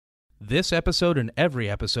This episode and every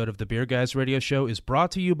episode of the Beer Guys Radio Show is brought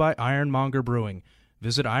to you by Ironmonger Brewing.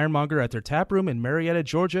 Visit Ironmonger at their tap room in Marietta,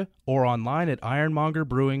 Georgia, or online at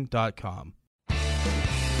ironmongerbrewing.com.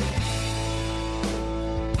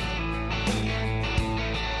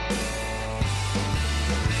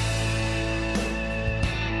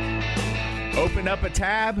 Open up a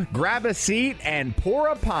tab, grab a seat, and pour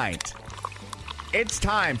a pint. It's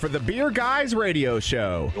time for the Beer Guys Radio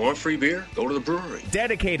Show. You want free beer? Go to the brewery.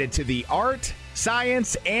 Dedicated to the art,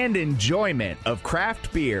 science, and enjoyment of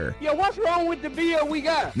craft beer. Yo, what's wrong with the beer we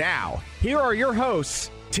got? Now, here are your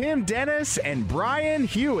hosts, Tim Dennis and Brian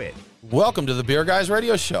Hewitt. Welcome to the Beer Guys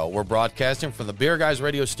Radio Show. We're broadcasting from the Beer Guys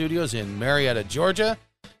Radio Studios in Marietta, Georgia.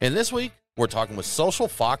 And this week, we're talking with Social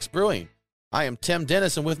Fox Brewing. I am Tim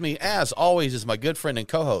Dennis, and with me, as always, is my good friend and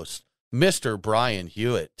co-host, Mr. Brian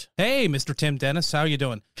Hewitt. Hey, Mr. Tim Dennis, how you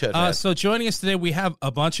doing? Good, man. So joining us today, we have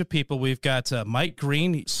a bunch of people. We've got Mike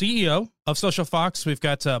Green, CEO of Social Fox. We've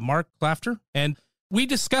got Mark Clafter, and we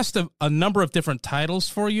discussed a number of different titles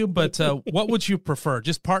for you, but what would you prefer?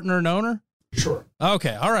 Just partner and owner? Sure.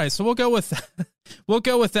 Okay, all right, so we'll go with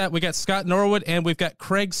that. We got Scott Norwood, and we've got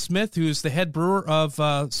Craig Smith, who's the head brewer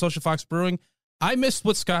of Social Fox Brewing. I missed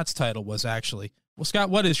what Scott's title was, actually. Well, Scott,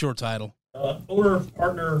 what is your title? Owner,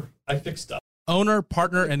 partner, I fix stuff. Owner,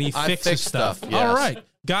 partner, and he fixes stuff. Yes. All right.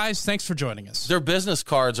 Guys, thanks for joining us. Their business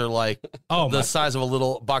cards are like the size of a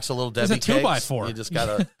little box of Little Debbie It's a 2x4. You just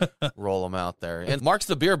got to roll them out there. And Mark's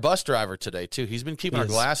the beer bus driver today, too. He's been keeping our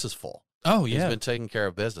glasses full. Oh, yeah. He's been taking care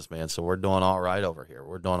of business, man, so we're doing all right over here.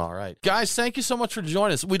 We're doing all right. Guys, thank you so much for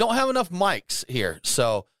joining us. We don't have enough mics here,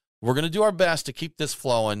 so we're going to do our best to keep this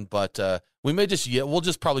flowing, but we may just we'll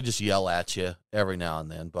probably yell at you every now and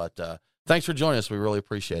then. But thanks for joining us. We really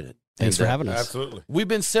appreciate it. Thanks for having us. Absolutely. We've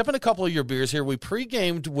been sipping a couple of your beers here. We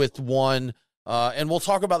pre-gamed with one, and we'll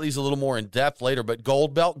talk about these a little more in depth later, but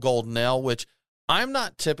Gold Belt Golden Ale, which I'm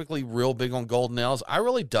not typically real big on Golden Ales. I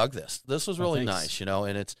really dug this. This was really nice, you know,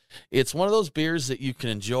 and it's one of those beers that you can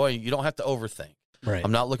enjoy. You don't have to overthink. Right.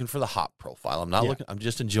 I'm not looking for the hop profile. I'm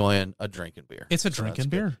just enjoying a drinking beer. It's a drinking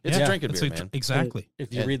beer. It's a drinking beer, man. Exactly. And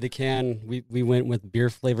if you read the can, we went with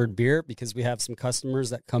beer-flavored beer because we have some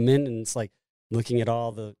customers that come in and it's like looking at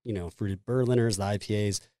all the, fruited Berliners, the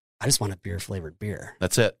IPAs. I just want a beer-flavored beer.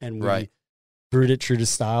 That's it. And we brewed it true to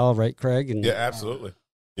style, right, Craig? And yeah, absolutely.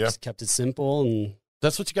 Yeah. Just kept it simple. And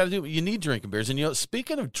that's what you got to do. You need drinking beers. And,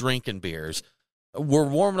 speaking of drinking beers, we're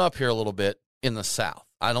warming up here a little bit in the South.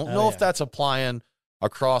 I don't know if that's applying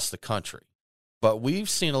across the country, but we've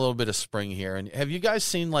seen a little bit of spring here. And have you guys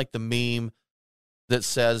seen like the meme that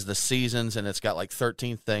says the seasons and it's got like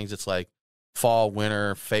 13 things? It's like fall,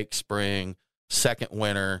 winter, fake spring, second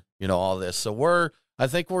winter, all this. So I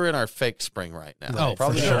think we're in our fake spring right now. Oh,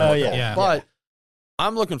 probably for sure. not. Yeah. But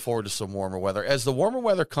I'm looking forward to some warmer weather. As the warmer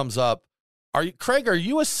weather comes up, Craig, are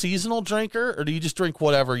you a seasonal drinker or do you just drink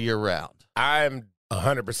whatever year round? I'm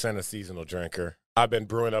 100% a seasonal drinker. I've been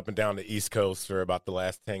brewing up and down the East Coast for about the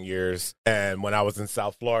last 10 years. And when I was in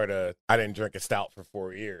South Florida, I didn't drink a stout for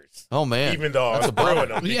 4 years. Oh, man. Even though I was brewing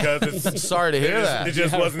them because it's sorry to hear that. It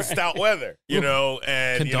just wasn't stout weather,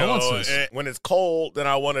 and, Condolences. And when it's cold, then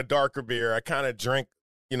I want a darker beer. I kind of drink,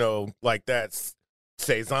 like that's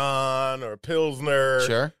Saison or Pilsner.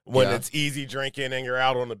 Sure. When it's easy drinking and you're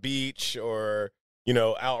out on the beach or,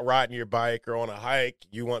 out riding your bike or on a hike,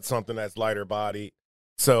 you want something that's lighter body.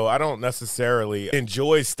 So I don't necessarily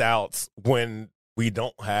enjoy stouts when we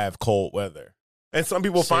don't have cold weather. And some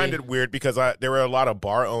people find it weird because there were a lot of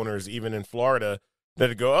bar owners, even in Florida,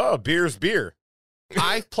 that go, oh, beer's beer.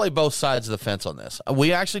 I play both sides of the fence on this.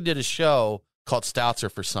 We actually did a show called Stouts Are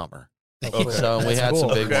for Summer. Okay. So we had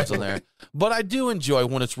some big ones on there. But I do enjoy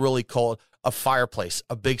when it's really cold, a fireplace,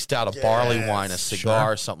 a big stout, a barley wine, a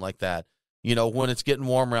cigar, something like that. When it's getting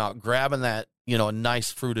warmer out, grabbing that, a nice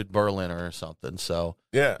fruited Berliner or something. So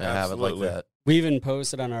yeah, I have it like that. we even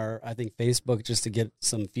posted on our, I think, Facebook just to get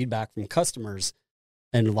some feedback from customers.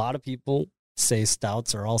 And a lot of people say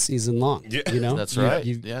stouts are all season long. Yeah, that's right.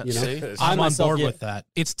 See? I'm on board with that.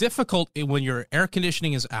 It's difficult when your air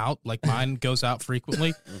conditioning is out, like mine goes out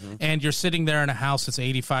frequently, and you're sitting there in a house that's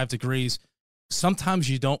 85 degrees. Sometimes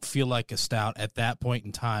you don't feel like a stout at that point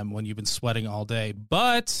in time when you've been sweating all day,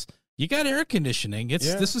 but you got air conditioning.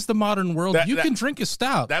 This is the modern world. You can drink a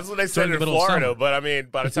stout. That's what they said in Florida. But I mean,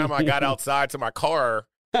 by the time I got outside to my car,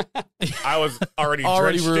 I was already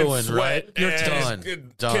drenched ruined, in sweat. right? You're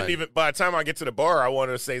and done. Couldn't even. By the time I get to the bar, I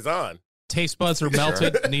wanted a Saison. Taste buds are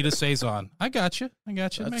melted. Need a Saison. I got you.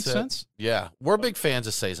 It makes sense. Yeah, we're big fans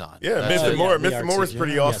of Saison. Yeah, Mr. Moore. Mr. Moore is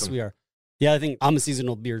pretty awesome. Yes, we are. Yeah, I think I'm a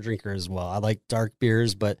seasonal beer drinker as well. I like dark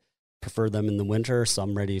beers, but prefer them in the winter. So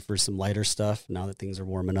I'm ready for some lighter stuff now that things are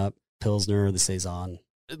warming up. Pilsner, the Saison.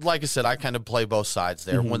 Like I said, I kind of play both sides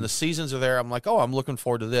there. When the seasons are there, I'm like, oh, I'm looking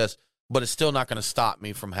forward to this, but it's still not going to stop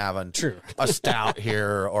me from having a stout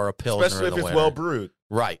here or a Pilsner. Especially if in the it's winter. well brewed.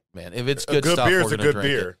 Right, man. If it's good, a good stuff, beer we're is a going to good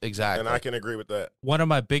drink beer. it. Exactly. And I can agree with that. One of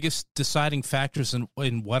my biggest deciding factors in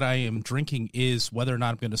what I am drinking is whether or not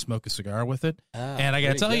I'm going to smoke a cigar with it. And I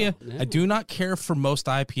got to tell you, I do not care for most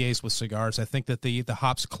IPAs with cigars. I think that the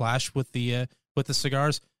hops clash with the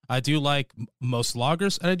cigars. I do like most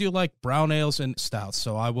lagers, and I do like brown ales and stouts,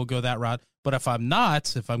 so I will go that route. But if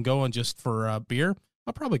I'm going just for beer,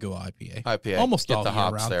 I'll probably go IPA. IPA. Almost Get all the year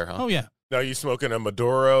hops round. there, huh? Oh, yeah. Now, you smoking a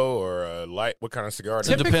Maduro or a light? What kind of cigar?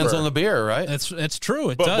 It depends on the beer, right? It's true.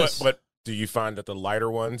 It does. But do you find that the lighter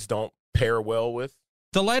ones don't pair well with?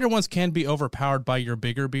 The lighter ones can be overpowered by your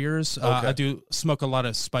bigger beers. Okay. I do smoke a lot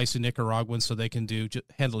of spicy Nicaraguans, so they can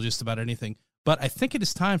handle just about anything. But I think it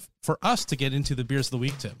is time for us to get into the beers of the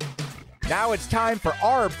week, Tim. Now it's time for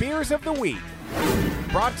our Beers of the Week.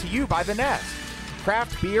 Brought to you by The Nest.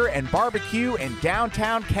 Craft beer and barbecue in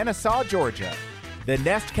downtown Kennesaw, Georgia.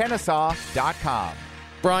 TheNestKennesaw.com.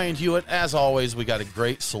 Brian Hewitt, as always, we got a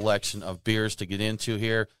great selection of beers to get into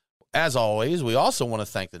here. As always, we also want to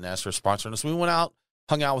thank The Nest for sponsoring us. We went out,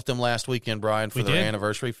 hung out with them last weekend, Brian, for their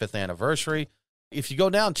anniversary, 5th anniversary. If you go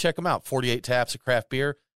down, check them out. 48 taps of craft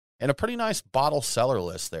beer and a pretty nice bottle seller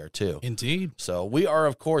list there, too. Indeed. So we are,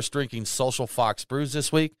 of course, drinking Social Fox brews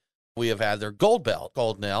this week. We have had their Gold Belt,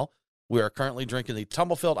 Gold Nail. We are currently drinking the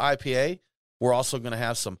Tumblefield IPA. We're also going to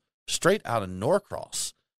have some straight out of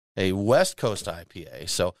Norcross, a West Coast IPA.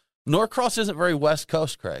 So Norcross isn't very West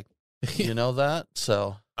Coast, Craig. You know that?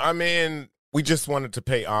 So I mean, we just wanted to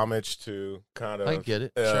pay homage to kind of I get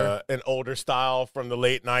it. Sure. an older style from the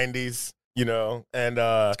late 90s, you know, and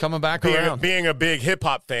It's coming back around. Being a big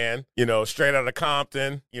hip-hop fan, you know, straight out of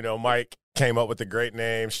Compton, you know, Mike came up with a great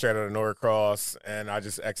name, straight out of Norcross, and I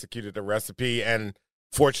just executed the recipe, and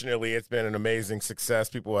fortunately, it's been an amazing success.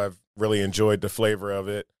 People have really enjoyed the flavor of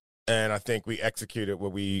it, and I think we executed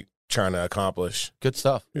what we trying to accomplish. Good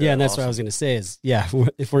stuff. Yeah, and that's awesome. what I was going to say is,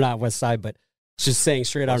 if we're not West Side, but just saying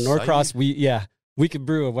straight out of West Norcross, Side? we could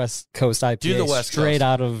brew a West Coast IPA Do the West straight Coast.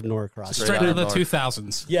 out of Norcross. Straight out of the North.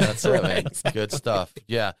 2000s. Yeah, That's it, man. Good stuff.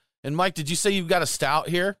 Yeah. And Mike, did you say you've got a stout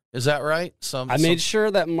here? Is that right? I made sure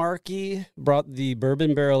that Marky brought the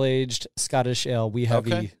bourbon barrel aged Scottish ale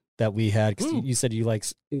heavy that we had, because you said you like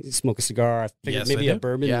smoke a cigar. I figured Yes, maybe I a do.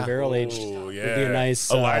 bourbon barrel aged Ooh, would be a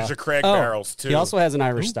nice Elijah Craig barrels too. He also has an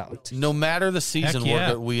Irish stout. No matter the season, Heck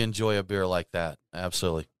yeah. we enjoy a beer like that.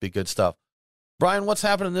 Absolutely. Be good stuff. Brian, what's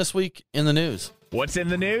happening this week in the news? What's in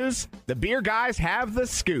the news? The beer guys have the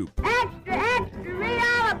scoop. Extra, extra, read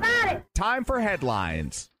all about it. Time for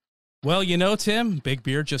headlines. Well, you know, Tim, Big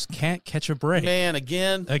Beer just can't catch a break. Man,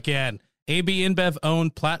 again. Again, AB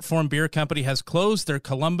InBev-owned Platform Beer Company has closed their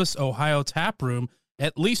Columbus, Ohio tap room,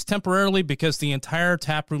 at least temporarily, because the entire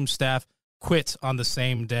taproom staff quit on the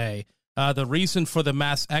same day. The reason for the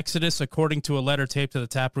mass exodus, according to a letter taped to the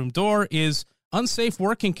taproom door, is unsafe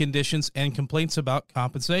working conditions and complaints about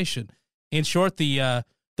compensation. In short, the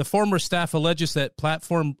former staff alleges that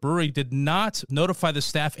Platform Brewery did not notify the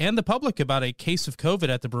staff and the public about a case of COVID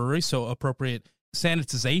at the brewery, so appropriate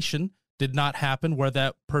sanitization did not happen where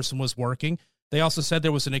that person was working. They also said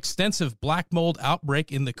there was an extensive black mold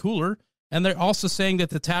outbreak in the cooler, and they're also saying that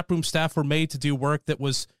the taproom staff were made to do work that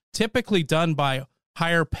was typically done by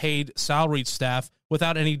higher paid salaried staff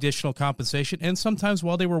without any additional compensation, and sometimes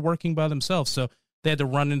while they were working by themselves. So they had to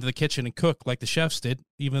run into the kitchen and cook like the chefs did,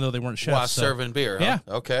 even though they weren't chefs. While So- serving beer, huh?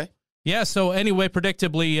 Yeah. Okay. Yeah, so anyway,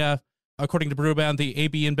 predictably, according to Brewbound, the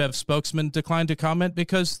AB InBev spokesman declined to comment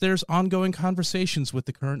because there's ongoing conversations with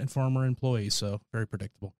the current and former employees, so very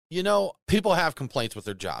predictable. You know, people have complaints with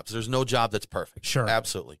their jobs. There's no job that's perfect. Sure.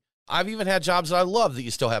 Absolutely. I've even had jobs that I love that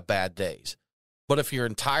you still have bad days. But if your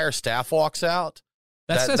entire staff walks out,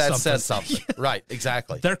 That says says something. something. Right,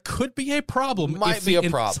 exactly. There could be a problem Might if be the a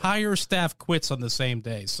problem. entire staff quits on the same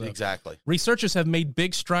day. So. Exactly. Researchers have made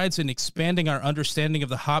big strides in expanding our understanding of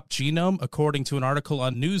the hop genome, according to an article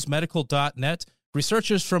on newsmedical.net.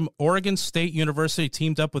 Researchers from Oregon State University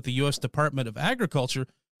teamed up with the U.S. Department of Agriculture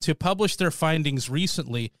to publish their findings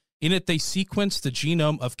recently. In it, they sequenced the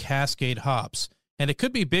genome of Cascade hops. And it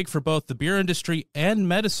could be big for both the beer industry and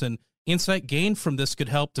medicine. Insight gained from this could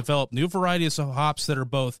help develop new varieties of hops that are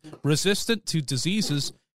both resistant to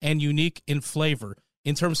diseases and unique in flavor.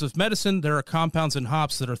 In terms of medicine, there are compounds in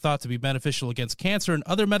hops that are thought to be beneficial against cancer and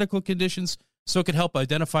other medical conditions, so it could help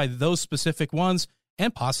identify those specific ones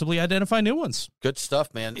and possibly identify new ones. Good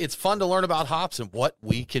stuff, man. It's fun to learn about hops and what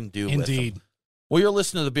we can do with Indeed. them. Well, you're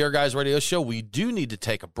listening to the Beer Guys Radio Show. We do need to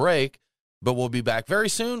take a break, but we'll be back very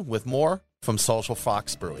soon with more from Social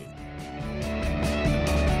Fox Brewing.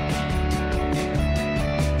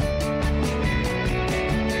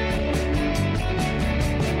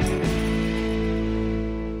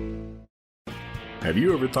 Have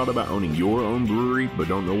you ever thought about owning your own brewery but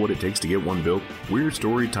don't know what it takes to get one built? We're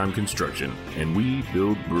Storytime Construction, and we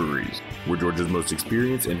build breweries. We're Georgia's most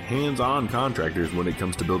experienced and hands-on contractors when it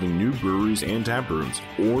comes to building new breweries and tap rooms,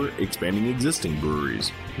 or expanding existing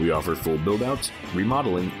breweries. We offer full build-outs,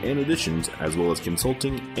 remodeling, and additions, as well as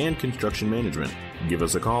consulting and construction management. Give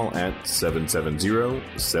us a call at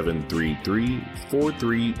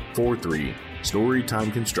 770-733-4343.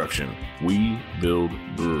 Storytime Construction. We build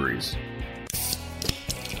breweries.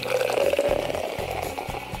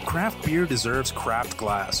 Craft beer deserves craft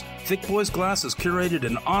glass. Thick Boys Glass has curated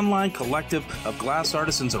an online collective of glass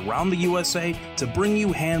artisans around the USA to bring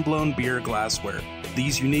you hand-blown beer glassware.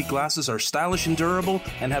 These unique glasses are stylish and durable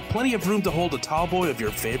and have plenty of room to hold a tall boy of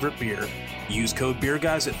your favorite beer. Use code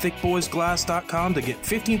BeerGuys at thickboysglass.com to get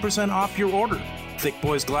 15% off your order. Thick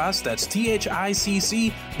Boys Glass, that's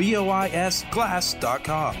THICCBOIS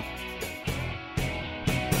glass.com.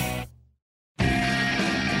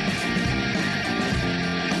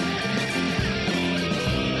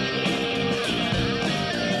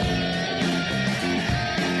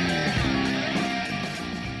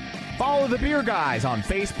 Follow the Beer Guys on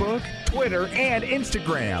Facebook, Twitter, and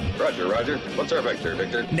Instagram. Roger. What's our vector,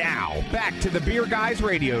 Victor? Now, back to the Beer Guys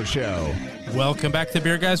Radio Show. Welcome back to the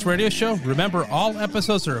Beer Guys Radio Show. Remember, all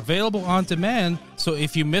episodes are available on demand, so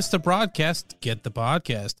if you missed a broadcast, get the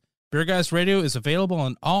podcast. Beer Guys Radio is available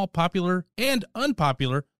on all popular and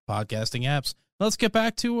unpopular podcasting apps. Let's get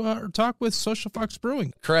back to our talk with Social Fox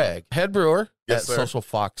Brewing. Craig, head brewer Yes, at sir. Social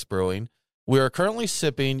Fox Brewing. We are currently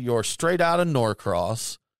sipping your Straight Outta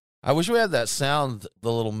Norcross. I wish we had that sound,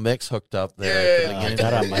 the little mix hooked up there. At the I beginning.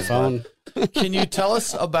 got it on my phone. Can you tell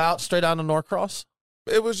us about Straight Outta Norcross?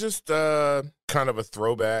 It was just kind of a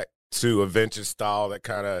throwback to a vintage style that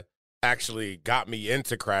kind of actually got me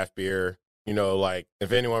into craft beer. You know, like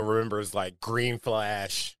if anyone remembers like Green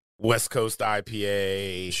Flash, West Coast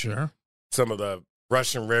IPA, Sure. some of the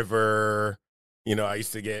Russian River. You know, I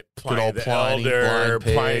used to get Good Pliny old the Pliny, Elder, Blind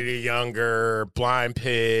Pig. Pliny the Younger, Blind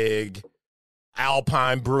Pig,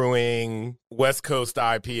 Alpine Brewing, West Coast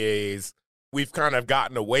IPAs. We've kind of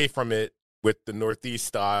gotten away from it with the Northeast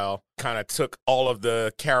style, kind of took all of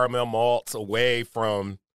the caramel malts away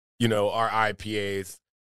from, you know, our IPAs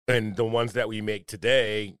and the ones that we make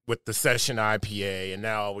today with the Session IPA. And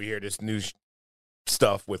now we hear this new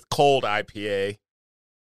stuff with Cold IPA.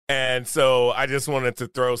 And so I just wanted to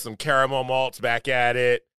throw some caramel malts back at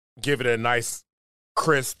it, give it a nice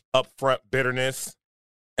crisp upfront bitterness,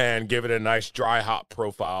 and give it a nice dry hop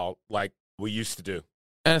profile like we used to do.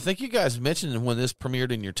 And I think you guys mentioned when this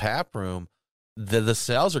premiered in your tap room, the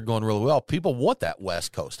sales are going really well. People want that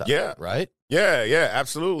West Coast, right? Yeah,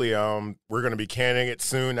 absolutely. We're going to be canning it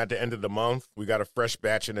soon at the end of the month. We got a fresh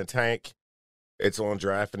batch in the tank. It's on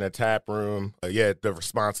draft in the tap room. The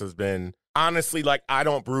response has been, honestly, like I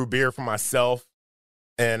don't brew beer for myself,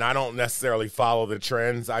 and I don't necessarily follow the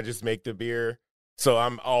trends. I just make the beer. So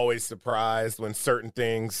I'm always surprised when certain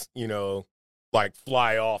things, you know, like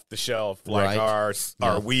fly off the shelf, like our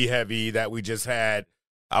Wee Heavy that we just had.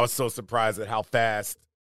 I was so surprised at how fast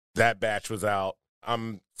that batch was out.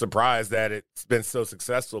 I'm surprised that it's been so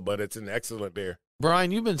successful, but it's an excellent beer.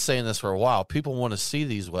 Brian, you've been saying this for a while. People want to see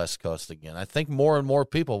these West Coast again. I think more and more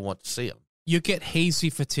people want to see them. You get hazy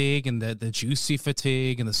fatigue and the juicy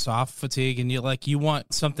fatigue and the soft fatigue, and you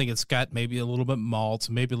want something that's got maybe a little bit malt,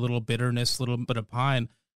 maybe a little bitterness, a little bit of pine.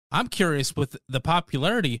 I'm curious with the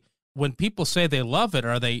popularity, when people say they love it,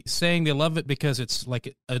 are they saying they love it because it's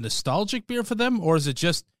like a nostalgic beer for them, or is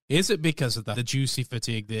it because of the juicy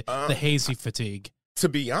fatigue, the hazy fatigue? To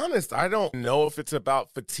be honest, I don't know if it's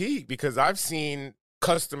about fatigue because I've seen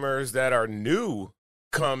customers that are new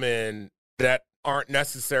come in that aren't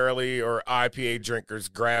necessarily or IPA drinkers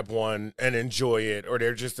grab one and enjoy it, or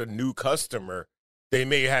they're just a new customer. They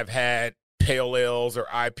may have had pale ales or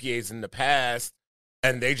IPAs in the past,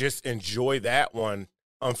 and they just enjoy that one.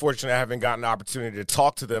 Unfortunately, I haven't gotten the opportunity to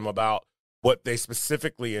talk to them about what they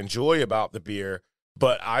specifically enjoy about the beer,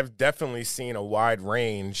 but I've definitely seen a wide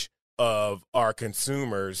range of our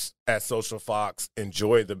consumers at Social Fox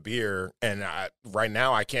enjoy the beer, and right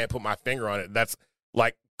now I can't put my finger on it. That's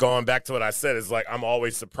like going back to what I said, is like I'm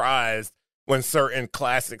always surprised when certain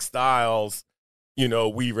classic styles, you know,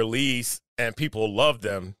 we release and people love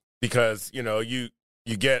them because, you know, you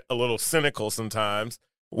get a little cynical sometimes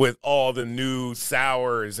with all the new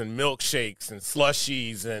sours and milkshakes and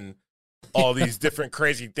slushies and all these different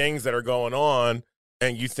crazy things that are going on,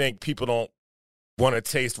 and you think people don't want to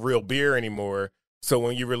taste real beer anymore. So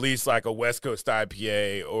when you release like a West Coast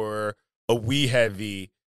IPA or a Wee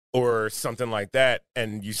Heavy or something like that,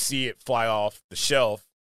 and you see it fly off the shelf,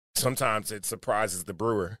 sometimes it surprises the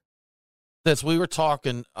brewer. We were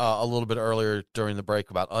talking a little bit earlier during the break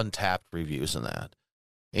about Untapped reviews and that.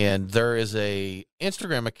 And there is a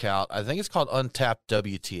Instagram account, I think it's called Untapped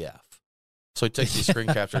WTF. So he takes these screen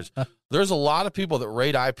captures. There's a lot of people that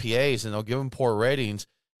rate IPAs and they'll give them poor ratings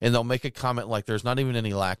and they'll make a comment like there's not even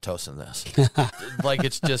any lactose in this. Like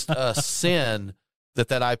it's just a sin that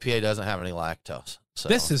IPA doesn't have any lactose. So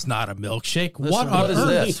This is not a milkshake. what is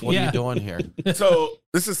this? What are you doing here? So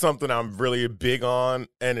this is something I'm really big on,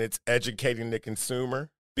 and it's educating the consumer,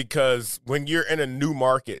 because when you're in a new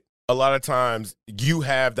market, a lot of times you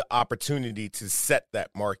have the opportunity to set that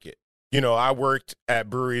market. You know, I worked at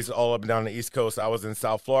breweries all up and down the East Coast. I was in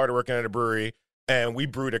South Florida working at a brewery, and we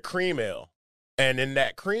brewed a cream ale. And in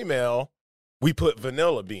that cream ale, we put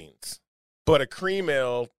vanilla beans. But a cream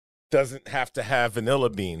ale doesn't have to have vanilla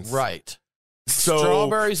beans. Right. So,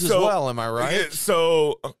 strawberries as well, am I right?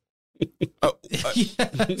 So,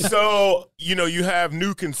 you know, you have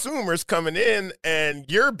new consumers coming in and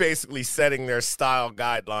you're basically setting their style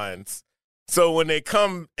guidelines. So when they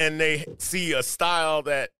come and they see a style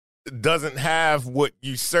that doesn't have what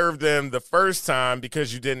you served them the first time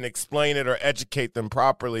because you didn't explain it or educate them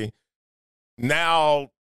properly,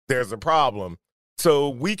 now there's a problem. So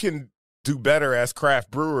we can do better as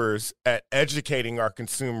craft brewers at educating our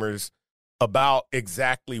consumers about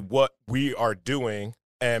exactly what we are doing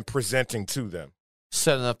and presenting to them.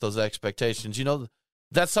 Setting up those expectations. You know,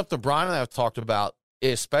 that's something Brian and I have talked about,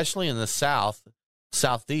 especially in the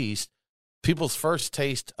Southeast. People's first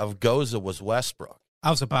taste of Goza was Westbrook. I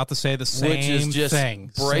was about to say the same which is just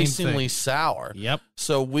thing. bracingly sour. Yep.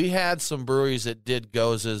 So we had some breweries that did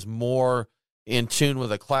Gozas more in tune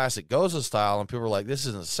with a classic Goza style, and people were like, this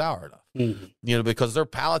isn't sour enough. Mm-hmm. You know, because their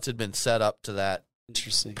palates had been set up to that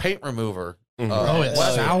Interesting. paint remover.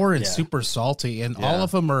 It's sour and Yeah. super salty, and Yeah. all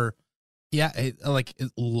of them are,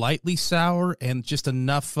 lightly sour and just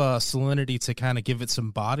enough salinity to kind of give it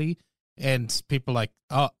some body. And people are like,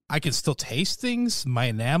 oh, I can still taste things. My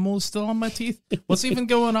enamel is still on my teeth. What's even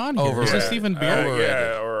going on here? Is this even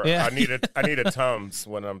beer? Or Yeah. I need a Tums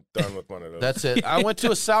when I'm done with one of those. That's it. I went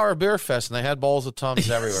to a sour beer fest, and they had bowls of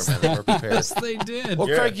Tums everywhere, man. They were prepared. Yes, they did. Well,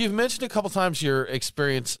 Yeah. Craig, you've mentioned a couple times your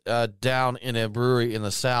experience down in a brewery in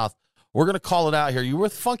the South. We're going to call it out here. You were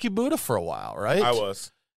with Funky Buddha for a while, right? I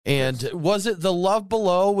was. And was it the Love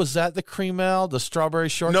Below? Was that the cream ale, the strawberry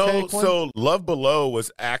shortcake No, one? so Love Below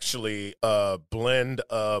was actually a blend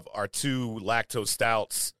of our two lactose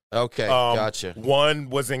stouts. Okay, gotcha. One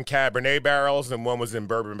was in Cabernet barrels and one was in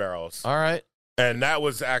bourbon barrels. All right. And that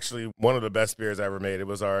was actually one of the best beers I ever made. It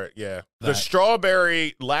was the That-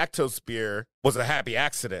 strawberry lactose beer was a happy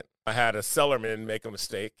accident. I had a cellarman make a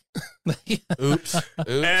mistake. Oops.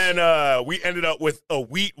 And we ended up with a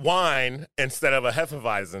wheat wine instead of a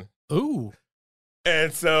Hefeweizen. Ooh,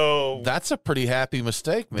 And so That's a pretty happy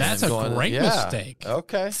mistake, man. that's a great mistake.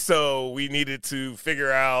 Okay. So we needed to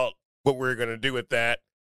figure out what we were going to do with that.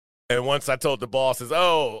 And once I told the bosses,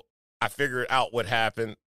 I figured out what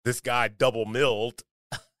happened. This guy double milled.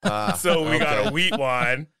 So we got a wheat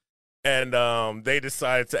wine. And they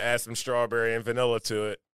decided to add some strawberry and vanilla to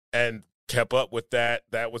it and kept up with that.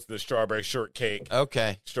 That was the strawberry shortcake.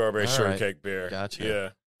 Okay. Strawberry All shortcake beer. Gotcha. Yeah.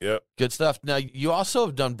 Yep. Good stuff. Now, you also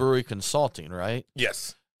have done brewery consulting, right?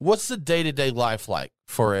 Yes. What's the day-to-day life like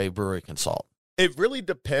for a brewery consultant? It really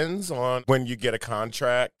depends on when you get a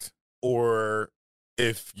contract or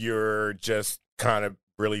if you're just kind of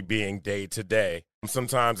really being day to day.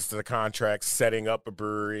 Sometimes it's the contract setting up a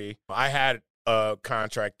brewery. I had a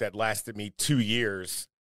contract that lasted me 2 years,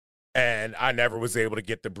 and I never was able to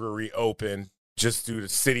get the brewery open just due to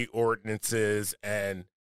city ordinances, and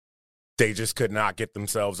they just could not get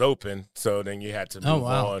themselves open. So then you had to move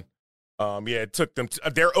on. It took them.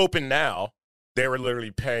 They're open now. They were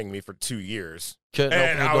literally paying me for 2 years. Couldn't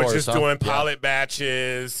And open the I was doors, just huh? doing Yeah. pilot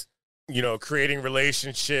batches, creating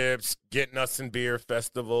relationships, getting us in beer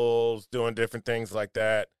festivals, doing different things like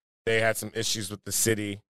that. They had some issues with the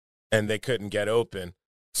city, and they couldn't get open.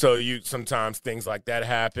 So sometimes things like that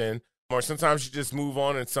happen, or sometimes you just move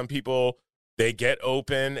on, and some people, they get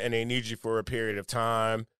open, and they need you for a period of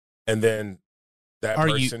time, and then that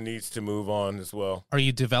person needs to move on as well. Are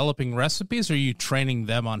you developing recipes, or are you training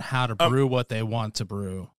them on how to brew what they want to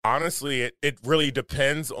brew? Honestly, it really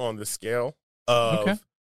depends on the scale of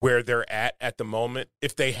where they're at the moment.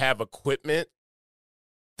 If they have equipment,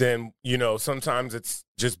 then, sometimes it's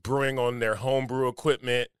just brewing on their homebrew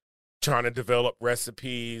equipment, trying to develop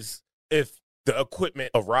recipes. If the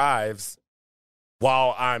equipment arrives,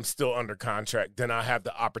 while I'm still under contract, then I have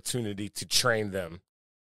the opportunity to train them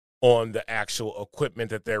on the actual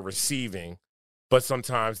equipment that they're receiving. But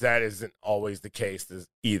sometimes that isn't always the case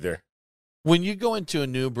either. When you go into a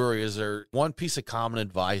new brewery, is there one piece of common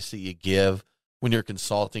advice that you give when you're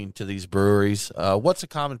consulting to these breweries? What's a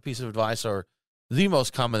common piece of advice or the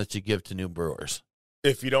most common that you give to new brewers?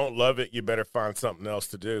 If you don't love it, you better find something else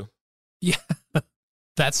to do. Yeah,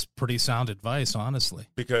 that's pretty sound advice, honestly.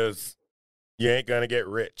 Because you ain't going to get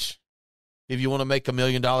rich. If you want to make $1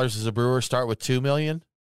 million as a brewer, start with $2 million.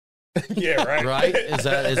 Yeah, right. Right? Is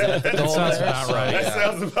that the goal? Sounds there? about right. That Yeah.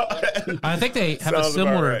 sounds about right. I think they have a Sounds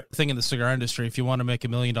similar about right. thing in the cigar industry. If you want to make $1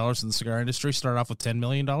 million in the cigar industry, start off with $10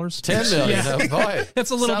 million. $10 million. Yeah. Oh, boy.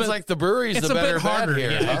 It's a little Sounds bit like the brewery's it's the a better bit bet harder.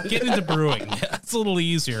 here. Yeah. Huh? Get into brewing. It's a little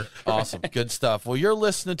easier. Awesome. Good stuff. Well, you're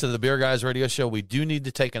listening to the Beer Guys Radio Show. We do need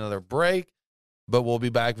to take another break, but we'll be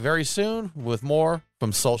back very soon with more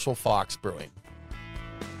from Social Fox Brewing.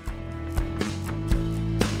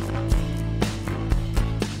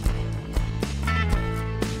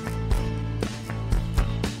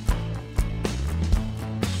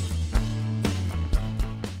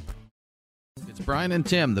 Brian and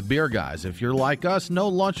Tim, the Beer Guys. If you're like us, no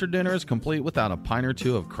lunch or dinner is complete without a pint or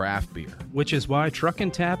two of craft beer. Which is why Truck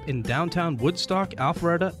and Tap in downtown Woodstock,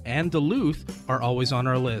 Alpharetta, and Duluth are always on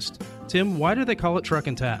our list. Tim, why do they call it Truck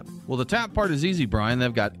and Tap? Well, the tap part is easy, Brian.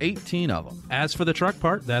 They've got 18 of them. As for the truck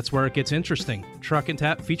part, that's where it gets interesting. Truck and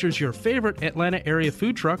Tap features your favorite Atlanta area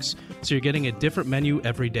food trucks, so you're getting a different menu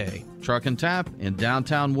every day. Truck and Tap in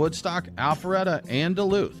downtown Woodstock, Alpharetta, and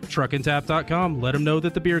Duluth. Truckandtap.com. Let them know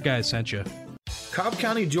that the Beer Guys sent you. Cobb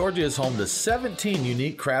County, Georgia is home to 17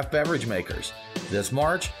 unique craft beverage makers. This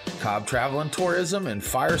March, Cobb Travel and Tourism and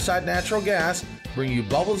Fireside Natural Gas bring you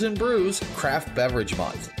Bubbles and Brews Craft Beverage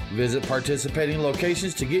Month. Visit participating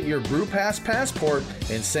locations to get your Brew Pass passport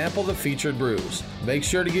and sample the featured brews. Make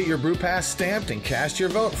sure to get your Brew Pass stamped and cast your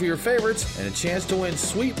vote for your favorites and a chance to win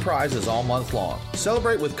sweet prizes all month long.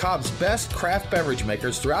 Celebrate with Cobb's best craft beverage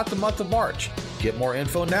makers throughout the month of March. Get more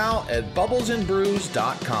info now at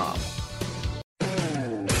bubblesandbrews.com.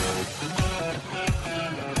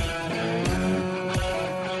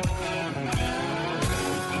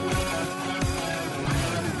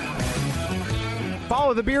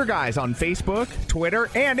 Follow the Beer Guys on Facebook, Twitter,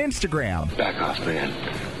 and Instagram. Back off, man.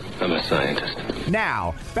 I'm a scientist.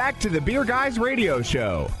 Now, back to the Beer Guys Radio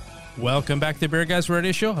Show. Welcome back to the Beer Guys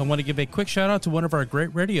Radio Show. I want to give a quick shout out to one of our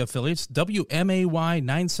great radio affiliates, WMAY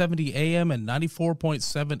 970 AM and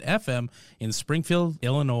 94.7 FM in Springfield,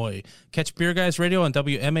 Illinois. Catch Beer Guys Radio on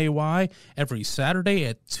WMAY every Saturday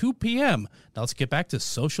at 2 p.m. Now let's get back to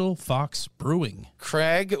Social Fox Brewing.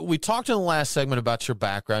 Craig, we talked in the last segment about your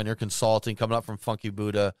background, your consulting, coming up from Funky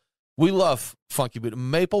Buddha. We love Funky Buddha.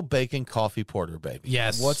 Maple bacon coffee porter, baby.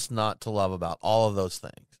 Yes. What's not to love about all of those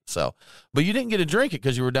things? So, but you didn't get to drink it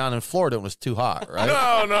because you were down in Florida and it was too hot, right?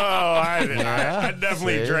 No, I didn't. Yeah, I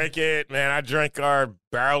definitely see? drank it, man. I drank our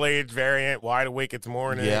barrel-aged variant, Wide Awake It's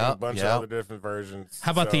Morning, Yeah, a bunch yeah. of other different versions.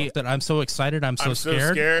 How about So, that I'm so excited, I'm so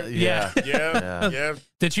scared? Yeah. Yeah.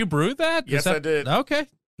 Did you brew that? Yes, I did. Okay. Good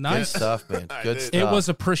Nice. stuff, man. I Good did. stuff. It was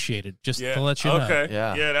appreciated, just Yeah. to let you know. Okay.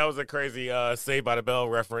 Yeah. That was a crazy Saved by the Bell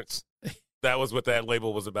reference. That was what that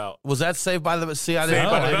label was about. Was that Saved by the See? I didn't, Saved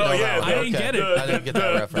by I the didn't Bell, know yeah. that one. I didn't get it. I didn't get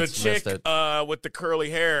that reference. The chick Missed it. with the curly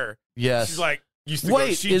hair. Yes. She's like, used to Wait,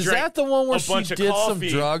 go, she is drank that the one where a she bunch of did some coffee.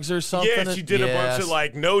 drugs or something? Yeah, she did a bunch Yes. of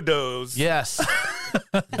like no-dos. Yes.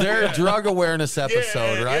 Their drug awareness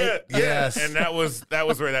episode, Yeah, right? yeah, Yes. And that was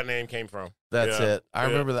where that name came from. That's Yeah, it. I yeah.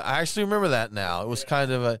 remember that. I actually remember that now. It was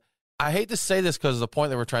kind of a, I hate to say this because of the point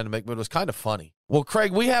that we're trying to make, but it was kind of funny. Well,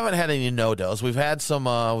 Craig, we haven't had any no-dos. We've had some,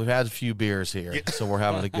 we've had a few beers here, so we're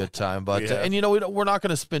having a good time. But, Yeah. and you know, we're not going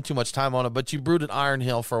to spend too much time on it, but you brewed at Iron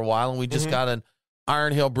Hill for a while, and we just got an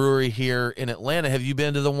Iron Hill brewery here in Atlanta. Have you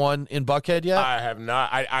been to the one in Buckhead yet? I have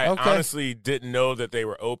not. I Okay. honestly didn't know that they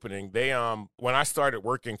were opening. They when I started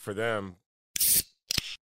working for them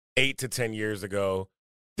 8 to 10 years ago,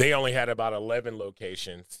 they only had about 11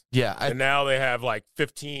 locations. Yeah. And now they have like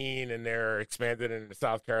 15, and they're expanded into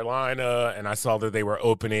South Carolina. And I saw that they were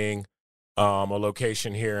opening a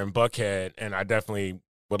location here in Buckhead, and I definitely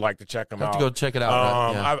would like to check them have out. to go check it out.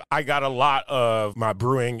 right? Yeah. I got a lot of my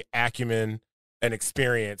brewing acumen and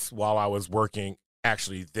experience while I was working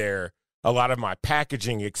actually there. A lot of my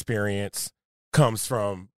packaging experience comes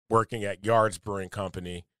from working at Yards Brewing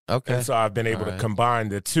Company. Okay. And so I've been able All to right. combine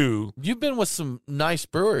the two. You've been with some nice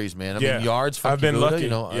breweries, man. I Yeah. mean, Yards, I've Funky been Buddha, lucky. you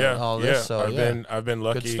know, yeah, all yeah. this. So, I've been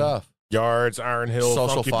lucky. good stuff. Yards, Iron Hill,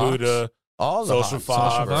 Social Funky Fox. Buddha, All the Social hot-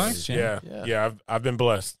 Fox. Social Fox, Yeah. yeah. Yeah. I've been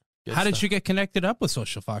blessed. How did you get connected up with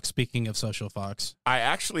Social Fox? Speaking of Social Fox, I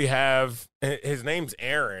actually have, his name's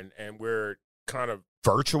Aaron, and we're kind of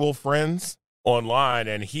virtual friends online,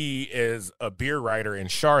 and he is a beer writer in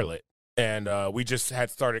Charlotte. And we just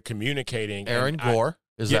had started communicating. Aaron Gore,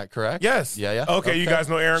 is that correct? Yes. Yeah. Okay, you guys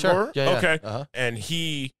know Aaron Sure. Gore? Yeah. Okay. Uh-huh. And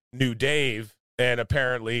he knew Dave and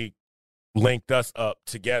apparently linked us up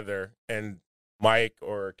together. And Mike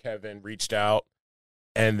or Kevin reached out,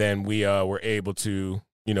 and then we were able to,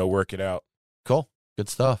 work it out. Cool. Good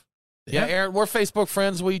stuff. Yeah, Aaron, we're Facebook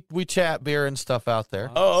friends. We chat beer and stuff out there.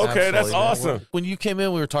 Oh, okay. Absolutely, That's man. awesome. When you came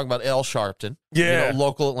in, we were talking about L Sharpton. Yeah.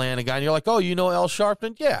 Local Atlanta guy. And you're like, oh, you know L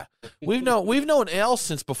Sharpton? Yeah. We've known L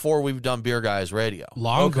since before we've done Beer Guys Radio.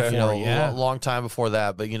 Long before, long time before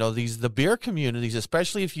that. But, the beer communities,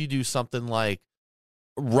 especially if you do something like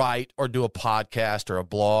write or do a podcast or a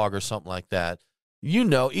blog or something like that,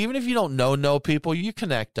 even if you don't know people, you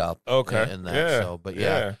connect up. Okay. In that. Yeah. So, but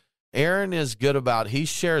yeah. Aaron is good about, he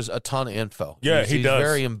shares a ton of info. Yeah, he's does.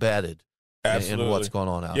 very embedded Absolutely. in what's going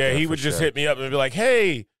on out there. Yeah, he would just hit me up and be like,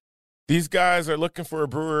 hey, these guys are looking for a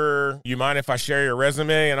brewer. You mind if I share your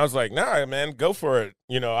resume? And I was like, nah, man, go for it.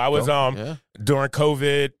 I was during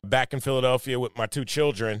COVID back in Philadelphia with my 2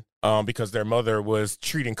 children because their mother was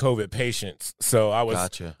treating COVID patients. So I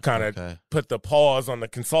was kind of put the pause on the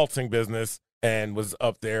consulting business and was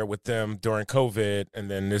up there with them during COVID. And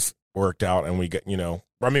then this worked out and we got,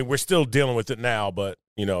 we're still dealing with it now, but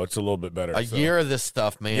it's a little bit better. A year of this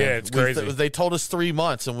stuff, man. Yeah, it's crazy. They told us 3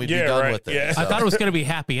 months and we'd be done with it. Yeah. So. I thought it was going to be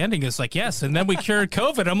happy ending. It's like, yes. And then we cured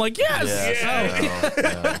COVID. I'm like, yes.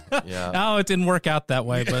 Yeah. No, it didn't work out that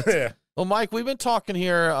way. But Well, Mike, we've been talking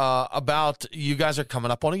here about you guys are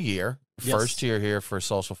coming up on a year, first year here for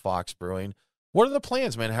Social Fox Brewing. What are the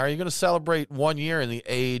plans, man? How are you going to celebrate 1 year in the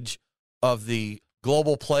age of the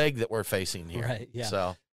global plague that we're facing here? Right. Yeah.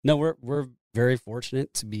 So no, we're very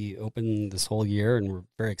fortunate to be open this whole year, and we're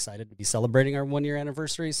very excited to be celebrating our 1 year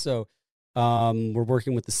anniversary. So we're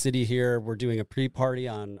working with the city here. We're doing a pre-party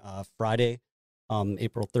on Friday,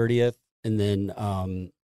 April 30th, and then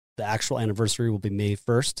the actual anniversary will be May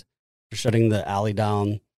 1st. We're shutting the alley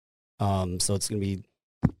down, so it's going to be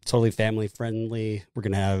totally family friendly. We're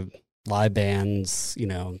going to have live bands,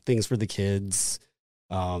 things for the kids,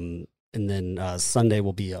 and then Sunday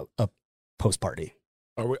will be a post party.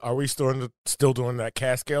 Are we still doing that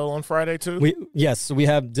cask ale on Friday too? Yes, so we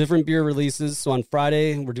have different beer releases. So on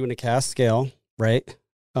Friday we're doing a cask ale, right?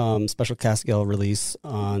 Special cask ale release.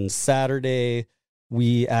 On Saturday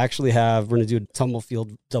we're going to do a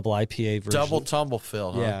Tumblefield double IPA version. double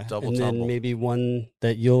Tumblefield, huh? Yeah, Double and Tumble. then maybe one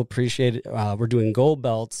that you'll appreciate. We're doing Gold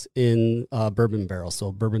Belts in bourbon barrel,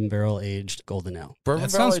 so bourbon barrel aged golden ale. Bourbon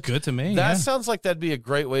that barrel sounds aged- good to me. That sounds like that'd be a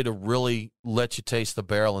great way to really let you taste the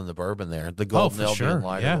barrel in the bourbon there. The golden for ale sure. being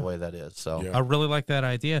lighter Yeah. the way that is. So Yeah. I really like that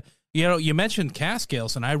idea. You mentioned cask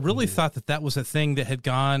ales, and I really thought that was a thing that had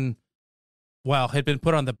been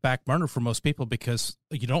put on the back burner for most people because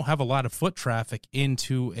you don't have a lot of foot traffic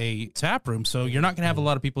into a tap room, so you're not going to have a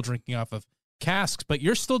lot of people drinking off of casks, but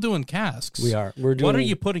you're still doing casks. We are. We're doing. What are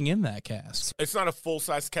you putting in that cask? It's not a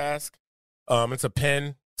full-size cask. It's a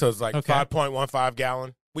pen, so it's like 5.15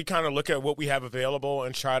 gallon. We kind of look at what we have available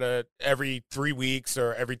and try to every 3 weeks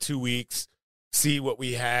or every 2 weeks see what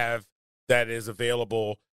we have that is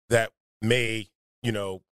available that may,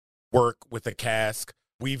 work with a cask.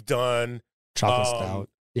 We've done chocolate stout.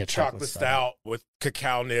 Yeah, chocolate stout with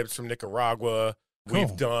cacao nibs from Nicaragua. Cool.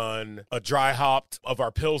 We've done a dry hopped of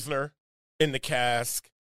our Pilsner in the cask.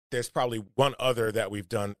 There's probably one other that we've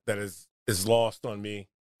done that is lost on me.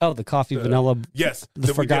 Oh, the coffee vanilla. Yes,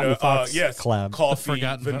 the Forgotten Fox collab. Coffee,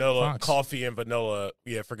 Forgotten vanilla, Fox. coffee and vanilla.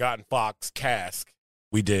 Yeah, Forgotten Fox cask.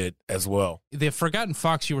 We did as well. The Forgotten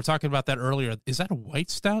Fox, you were talking about that earlier. Is that a white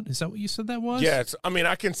stout? Is that what you said that was? Yeah,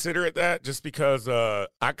 I consider it that just because I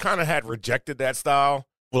kind of had rejected that style,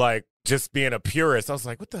 like just being a purist. I was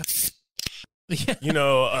like, what the,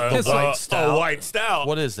 a white stout.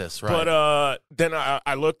 what is this? Right. But then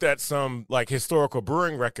I looked at some like historical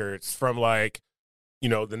brewing records from like, the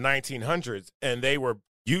 1900s, and they were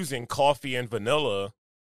using coffee and vanilla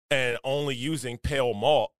and only using pale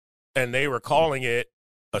malt, and they were calling it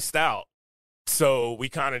a stout. So we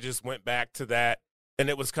kind of just went back to that, and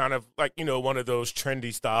it was kind of like, one of those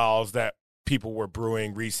trendy styles that people were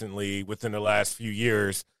brewing recently within the last few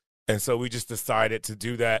years. And so we just decided to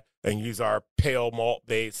do that and use our pale malt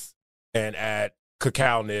base and add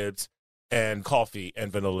cacao nibs and coffee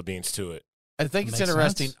and vanilla beans to it. I think it's Makes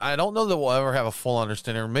interesting. sense. I don't know that we'll ever have a full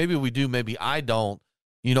understanding, or maybe we do, maybe I don't,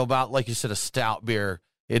 about, like you said, a stout beer.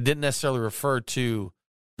 It didn't necessarily refer to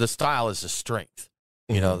the style as a strength.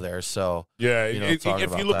 there. So yeah, if talking you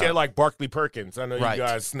about look that. at like Barclay Perkins, I know Right. you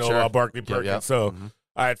guys know Sure. about Barclay Yeah, Perkins. yeah. So Mhm.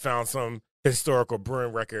 I had found some historical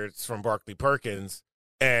brewing records from Barclay Perkins,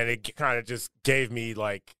 and it kind of just gave me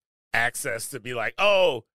like access to be like,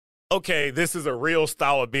 oh, okay, this is a real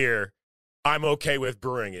style of beer. I'm okay with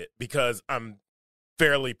brewing it because I'm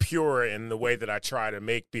fairly pure in the way that I try to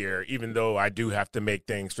make beer, even though I do have to make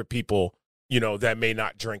things for people, that may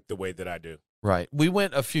not drink the way that I do. Right. We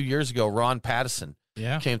went a few years ago. Ron Pattison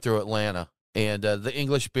came through Atlanta, and the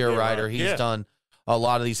English beer writer. He's done a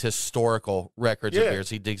lot of these historical records of beers.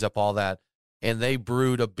 He digs up all that, and they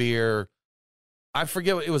brewed a beer. I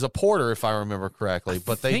forget, it was a porter, if I remember correctly,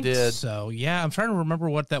 but they did. So, yeah, I'm trying to remember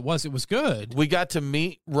what that was. It was good. We got to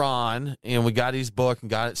meet Ron, and we got his book and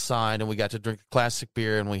got it signed, and we got to drink the classic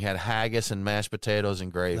beer, and we had haggis and mashed potatoes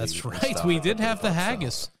and gravy. That's right. We did have the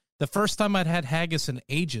haggis. The first time I'd had haggis in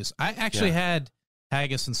ages. I actually had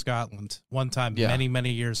haggis in Scotland one time many,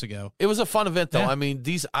 many years ago. It was a fun event, though. Yeah. I mean,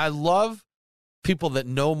 I love people that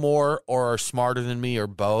know more or are smarter than me or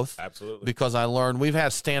both. Absolutely. Because I learned, we've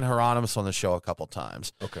had Stan Hieronymus on the show a couple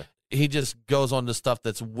times. Okay. He just goes on to stuff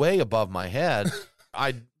that's way above my head.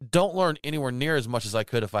 I don't learn anywhere near as much as I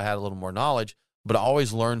could if I had a little more knowledge, but I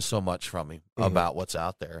always learn so much from him about what's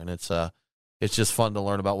out there. And it's just fun to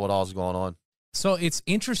learn about what all's going on. So it's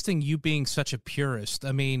interesting you being such a purist.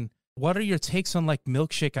 I mean, what are your takes on like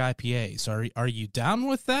milkshake IPAs? Are you down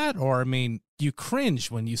with that? Or, I mean, you cringe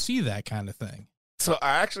when you see that kind of thing? So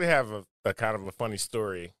I actually have a kind of a funny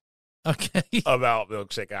story about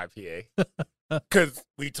Milkshake IPA. Because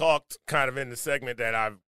we talked kind of in the segment that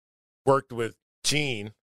I've worked with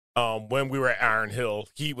Gene when we were at Iron Hill.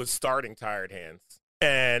 He was starting Tired Hands.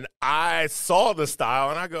 And I saw the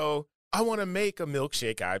style and I go, I want to make a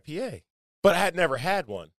Milkshake IPA. But I had never had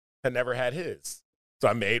one. Had never had his. So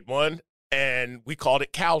I made one and we called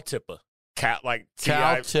it Cal Tippa. Cal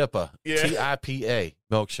Tippa, TIPA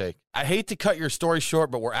milkshake. I hate to cut your story short,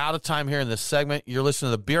 but we're out of time here in this segment. You're listening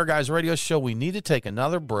to the Beer Guys Radio Show. We need to take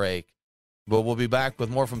another break, but we'll be back with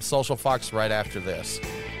more from Social Fox right after this.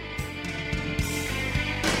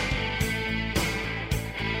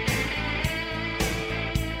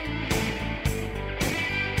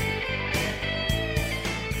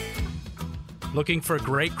 Looking for a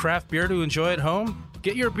great craft beer to enjoy at home?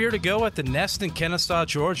 Get your beer to go at the Nest in Kennesaw,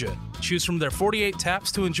 Georgia. Choose from their 48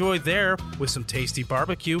 taps to enjoy there with some tasty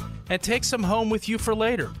barbecue and take some home with you for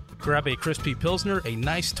later. Grab a crispy Pilsner, a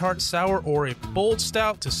nice tart sour, or a bold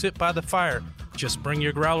stout to sit by the fire. Just bring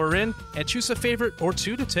your growler in and choose a favorite or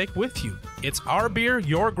two to take with you. It's our beer,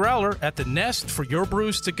 your growler at the Nest for your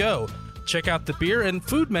brews to go. Check out the beer and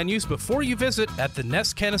food menus before you visit at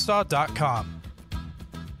thenestkennesaw.com.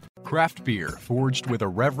 Craft beer forged with a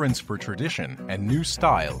reverence for tradition and new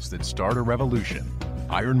styles that start a revolution.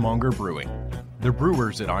 Ironmonger Brewing. The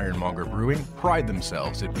brewers at Ironmonger Brewing pride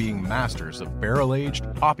themselves at being masters of barrel-aged,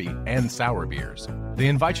 hoppy, and sour beers. They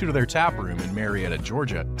invite you to their tap room in Marietta,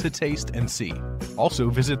 Georgia to taste and see. Also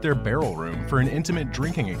visit their barrel room for an intimate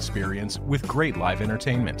drinking experience with great live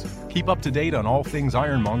entertainment. Keep up to date on all things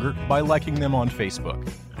Ironmonger by liking them on Facebook.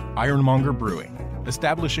 Ironmonger Brewing,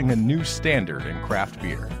 establishing a new standard in craft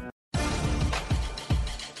beer.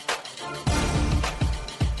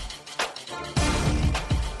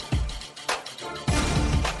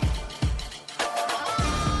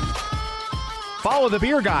 Follow the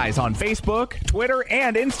Beer Guys on Facebook, Twitter,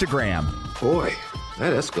 and Instagram. Boy,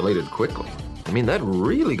 that escalated quickly. I mean, that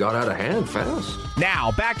really got out of hand fast.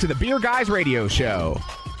 Now, back to the Beer Guys Radio Show.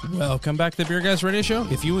 Welcome back to the Beer Guys Radio Show.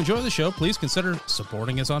 If you enjoy the show, please consider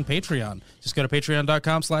supporting us on Patreon. Just go to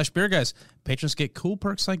patreon.com/beerguys. Patrons get cool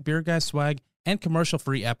perks like Beer Guys swag and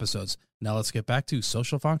commercial-free episodes. Now let's get back to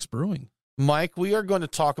Social Fox Brewing. Mike, we are going to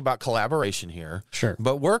talk about collaboration here. Sure.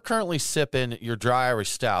 But we're currently sipping your dry Irish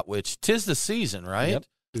stout, which 'tis the season, right? Yep,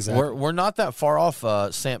 exactly. We're not that far off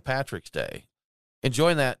St. Patrick's Day.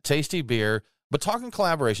 Enjoying that tasty beer. But talking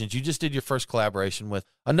collaborations, you just did your first collaboration with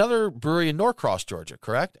another brewery in Norcross, Georgia,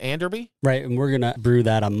 correct? Anderby? Right, and we're going to brew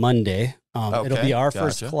that on Monday. It'll be our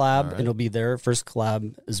first collab, right. and it'll be their first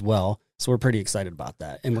collab as well. So we're pretty excited about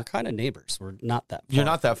that. And we're kind of neighbors. We're not that far. You're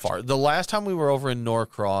not that far. The last time we were over in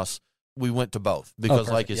Norcross, we went to both because,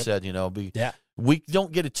 like you said, we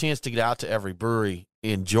don't get a chance to get out to every brewery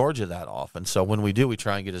in Georgia that often. So when we do, we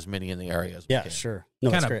try and get as many in the area as we can. Sure. No,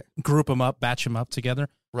 kind that's of great. Group them up, batch them up together.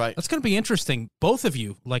 Right. That's going to be interesting. Both of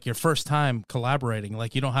you, like your first time collaborating,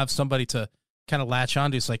 like you don't have somebody to kind of latch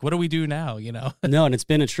onto. It's like, what do we do now? No, and it's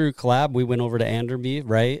been a true collab. We went over to Anderby,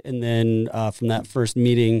 right? And then from that first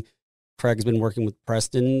meeting, Craig's been working with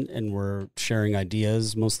Preston, and we're sharing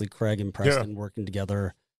ideas, mostly Craig and Preston working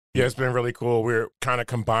together. Yeah, it's been really cool. We're kind of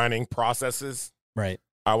combining processes. Right.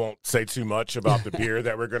 I won't say too much about the beer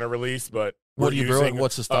that we're going to release, but What are you brewing?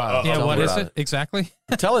 What's the style? Yeah, Tell what me is about it exactly?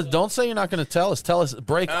 Tell us. Don't say you're not going to tell us. Tell us.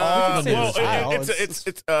 Break all the news.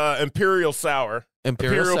 It's Imperial Sour.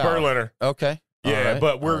 Imperial Sour. Berliner. Okay. Yeah, right.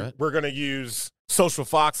 but we're going to use Social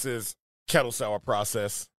Fox's kettle sour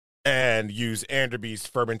process and use Anderby's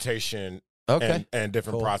fermentation and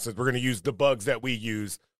different process. We're going to use the bugs that we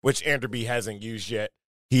use, which Anderby hasn't used yet.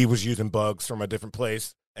 He was using bugs from a different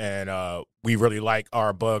place, and we really like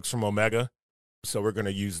our bugs from Omega, so we're going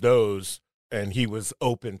to use those. And he was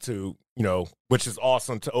open to, which is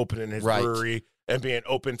awesome, to open in his brewery and being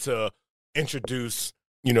open to introduce,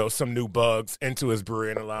 some new bugs into his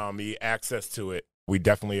brewery and allowing me access to it. We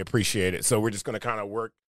definitely appreciate it. So we're just going to kind of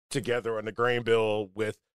work together on the grain bill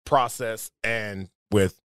with process and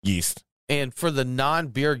with yeast. And for the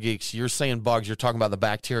non-beer geeks, you're saying bugs. You're talking about the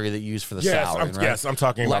bacteria that you use for the souring, right? Yes, I'm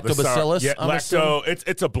talking about the lactobacillus. Yeah, lacto.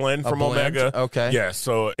 It's a blend from Omega. Okay. Yeah,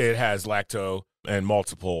 so it has lacto and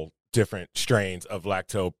multiple different strains of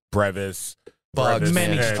lacto brevis. Bugs.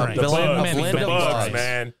 Many and strains. The bugs, Many the bugs,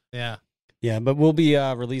 man. Yeah. Yeah, but we'll be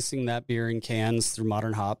releasing that beer in cans through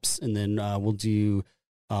Modern Hops, and then we'll do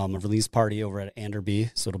a release party over at Anderby,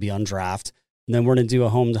 so it'll be on draft. And then we're going to do a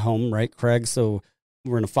home-to-home, right, Craig? So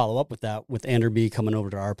we're going to follow up with that with Anderby coming over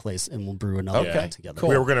to our place, and we'll brew another batch together. Cool.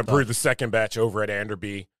 We were going to brew the second batch over at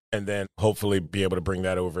Anderby, and then hopefully be able to bring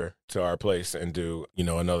that over to our place and do,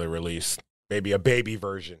 another release, maybe a baby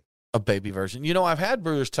version. A baby version. I've had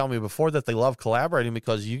brewers tell me before that they love collaborating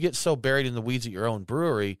because you get so buried in the weeds at your own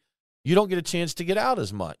brewery, you don't get a chance to get out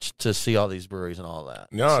as much to see all these breweries and all that.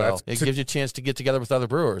 No, so it gives you a chance to get together with other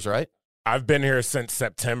brewers, right? I've been here since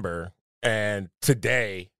September, and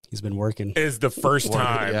today he's been working. Is the first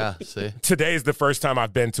time. Yeah, see. Today is the first time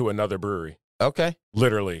I've been to another brewery. Okay.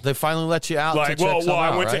 Literally. They finally let you out.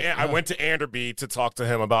 I went to Anderby to talk to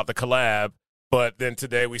him about the collab, but then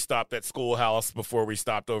today we stopped at Schoolhouse before we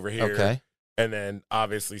stopped over here. Okay. And then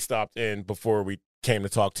obviously stopped in before we came to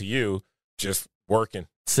talk to you, just working.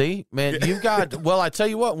 See, man, you've got, I tell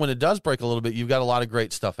you what, when it does break a little bit, you've got a lot of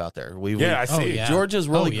great stuff out there. I see. Georgia's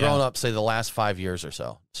really grown up, say, the last 5 years or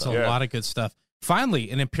so. So a lot of good stuff. Finally,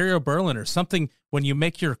 an Imperial Berliner, something when you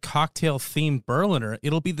make your cocktail-themed Berliner,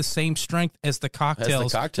 it'll be the same strength as the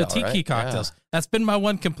cocktails, the tiki cocktails. Yeah. That's been my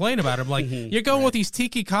one complaint about it. I'm like, you're going with these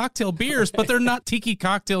tiki cocktail beers, but they're not tiki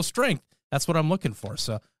cocktail strength. That's what I'm looking for.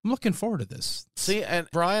 So I'm looking forward to this. See, and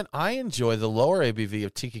Brian, I enjoy the lower ABV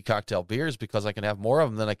of tiki cocktail beers because I can have more of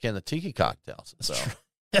them than I can the tiki cocktails. So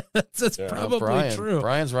that's probably true.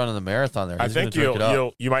 Brian's running the marathon there. He's I think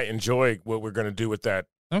you might enjoy what we're going to do with that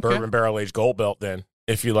bourbon barrel aged Gold Belt then,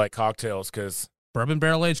 if you like cocktails, because bourbon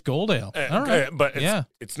barrel aged Gold Ale. All right, but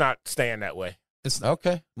it's not staying that way. It's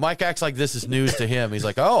okay. Mike acts like this is news to him. He's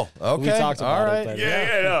like, "Oh, okay, we talked about all right,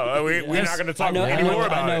 No, we're not going to talk anymore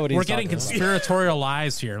about it. We're getting conspiratorial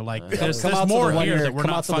lies here. Like there's come more here that we're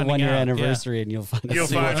not finding out. Come out to the 1 year anniversary, and you'll find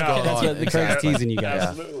out. That's what Craig's teasing you guys.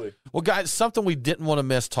 Absolutely. Well, guys, something we didn't want to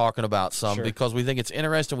miss talking about because we think it's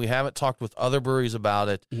interesting. We haven't talked with other breweries about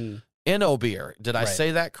it. NO beer. Did I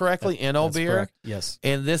say that correctly? NO beer. Correct. Yes.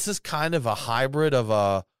 And this is kind of a hybrid of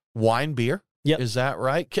a wine beer. Yep. Is that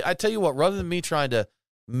right? I tell you what, rather than me trying to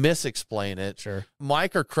misexplain it, sure.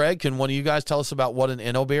 Mike or Craig, can one of you guys tell us about what an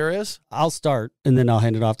NO beer is? I'll start, and then I'll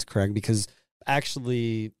hand it off to Craig, because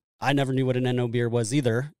actually I never knew what an NO beer was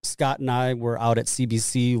either. Scott and I were out at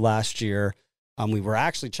CBC last year. We were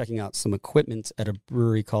actually checking out some equipment at a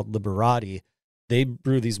brewery called Liberati. They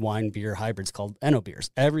brew these wine beer hybrids called NO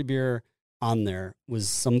beers. Every beer on there was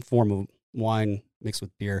some form of wine mixed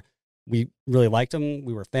with beer. We really liked them.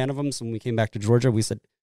 We were a fan of them. So when we came back to Georgia, we said,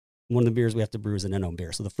 one of the beers we have to brew is an NO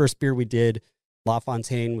beer. So the first beer we did, La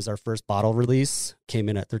Fontaine, was our first bottle release. Came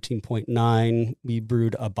in at 13.9. We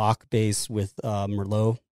brewed a Bach base with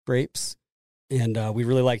Merlot grapes. And we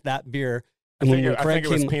really liked that beer. And I think it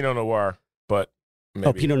was Pinot Noir, but maybe.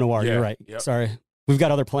 Oh, Pinot Noir, yeah, you're right. Yep. Sorry. We've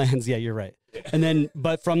got other plans. Yeah, you're right. And then,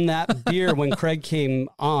 but from that beer, when Craig came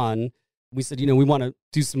on, we said, we want to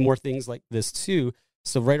do some more things like this too.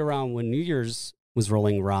 So right around when New Year's was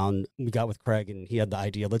rolling around, we got with Craig, and he had the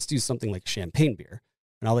idea, let's do something like champagne beer.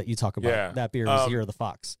 And I'll let you talk about that beer, was Year of the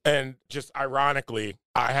Fox. And just ironically,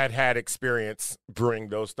 I had experience brewing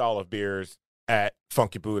those style of beers at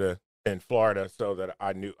Funky Buddha in Florida, so that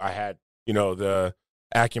I knew I had, the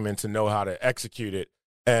acumen to know how to execute it.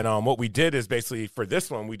 And what we did is basically for this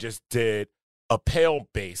one, we just did a pale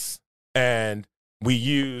base, and we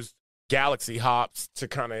used Galaxy hops to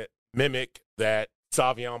kind of mimic that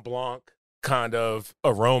Sauvignon Blanc kind of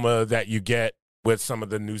aroma that you get with some of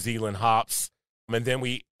the New Zealand hops. And then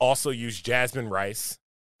we also used jasmine rice.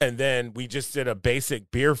 And then we just did a basic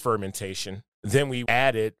beer fermentation Then we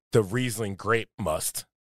added the Riesling grape must.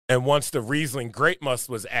 And once the Riesling grape must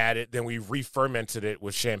was added, then we re-fermented it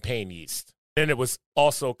with champagne yeast. And it was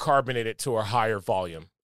also carbonated to a higher volume.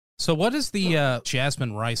 So what does the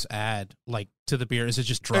jasmine rice add like to the beer? Is it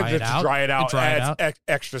just dry it out? To dry it out, Dry it adds out?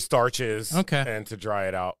 extra starches. Okay. And to dry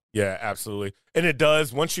it out. Yeah, absolutely. And it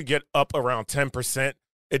does, once you get up around 10%,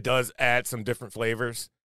 it does add some different flavors.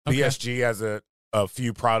 Okay. BSG has a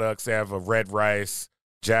few products. They have a red rice,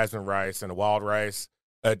 jasmine rice, and a wild rice.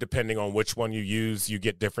 Depending on which one you use, you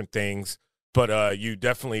get different things. But you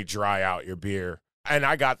definitely dry out your beer. And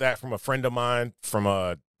I got that from a friend of mine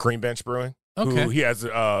from Green Bench Brewing. Okay. He has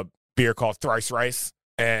a beer called Thrice Rice.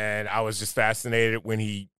 And I was just fascinated when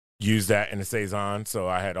he used that in a Saison. So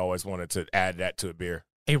I had always wanted to add that to a beer.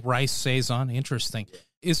 A rice Saison. Interesting.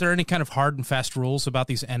 Is there any kind of hard and fast rules about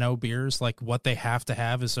these NO beers, like what they have to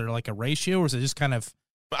have? Is there like a ratio, or is it just kind of...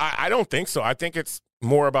 I don't think so. I think it's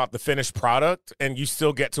more about the finished product, and you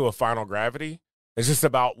still get to a final gravity. It's just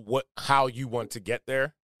about how you want to get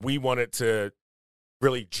there. We wanted to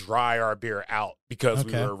really dry our beer out because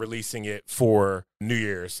we were releasing it for New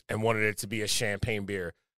Year's and wanted it to be a champagne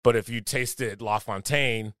beer. But if you tasted La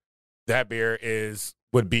Fontaine, that beer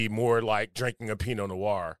would be more like drinking a Pinot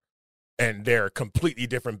Noir. And they're completely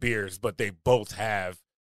different beers, but they both have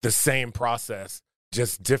the same process,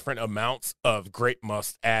 just different amounts of grape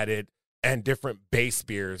must added and different base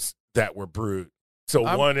beers that were brewed. So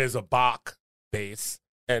one is a Bock base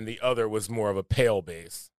and the other was more of a pale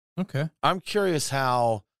base. Okay. I'm curious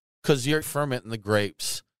how, because you're fermenting the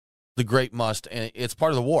grapes, the grape must, and it's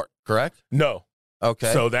part of the wort, correct? No.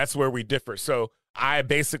 Okay. So that's where we differ. So I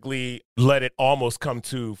basically let it almost come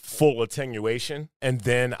to full attenuation, and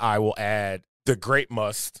then I will add the grape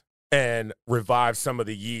must and revive some of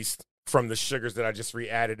the yeast from the sugars that I just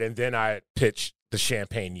re-added, and then I pitch the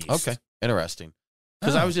champagne yeast. Okay, interesting.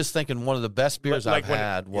 Because I was just thinking one of the best beers I've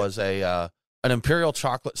had was an Imperial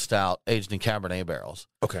Chocolate Stout aged in Cabernet barrels.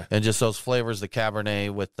 Okay. And just those flavors, the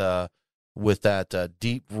Cabernet with that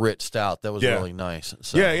deep, rich stout, that was really nice.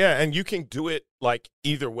 So. Yeah, and you can do it like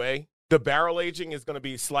either way. The barrel aging is going to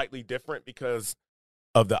be slightly different because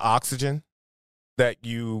of the oxygen that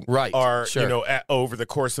you are, over the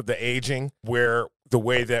course of the aging, where the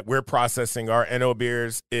way that we're processing our NO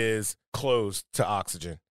beers is closed to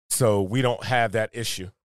oxygen. So we don't have that issue.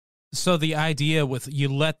 So the idea with you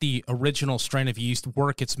let the original strain of yeast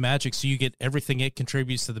work its magic so you get everything it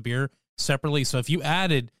contributes to the beer separately. So if you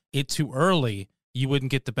added it too early, you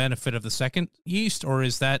wouldn't get the benefit of the second yeast, or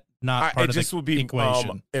is that not part of the would be,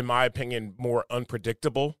 equation? In my opinion, more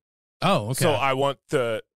unpredictable. Oh, okay. So I want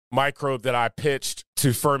the microbe that I pitched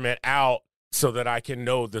to ferment out so that I can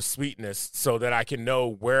know the sweetness, so that I can know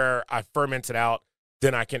where I fermented out.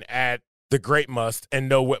 Then I can add the grape must and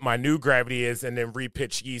know what my new gravity is, and then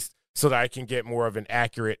repitch yeast so that I can get more of an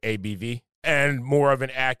accurate ABV and more of an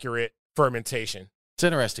accurate fermentation. It's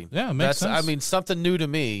interesting. Yeah, it makes sense. I mean, something new to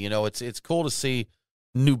me. You know, it's cool to see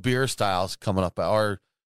new beer styles coming up. Or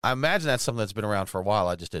I imagine that's something that's been around for a while.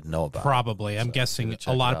 I just didn't know about. Probably. I'm guessing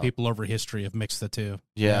a lot of people over history have mixed the two.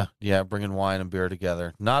 Yeah, bringing wine and beer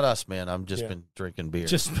together. Not us, man. I've just been drinking beer.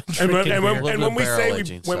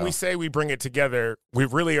 When we say we bring it together, we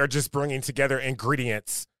really are just bringing together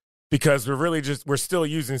ingredients because we're still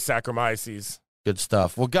using Saccharomyces. Good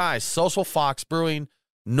stuff. Well, guys, Social Fox Brewing,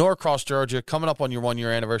 Norcross, Georgia, coming up on your 1 year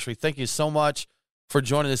anniversary. Thank you so much for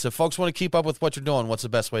joining us. If folks want to keep up with what you're doing, what's the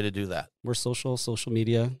best way to do that? We're social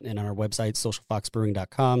media, and on our website,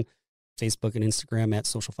 socialfoxbrewing.com, Facebook and Instagram at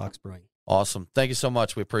Social Fox Brewing. Awesome. Thank you so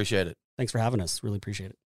much. We appreciate it. Thanks for having us. Really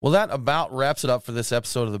appreciate it. Well, that about wraps it up for this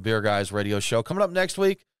episode of the Beer Guys Radio Show. Coming up next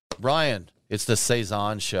week, Brian, it's the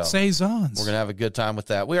Saison Show. Saisons. We're going to have a good time with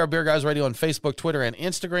that. We are Beer Guys Radio on Facebook, Twitter, and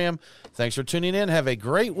Instagram. Thanks for tuning in. Have a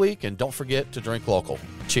great week, and don't forget to drink local.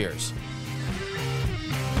 Cheers.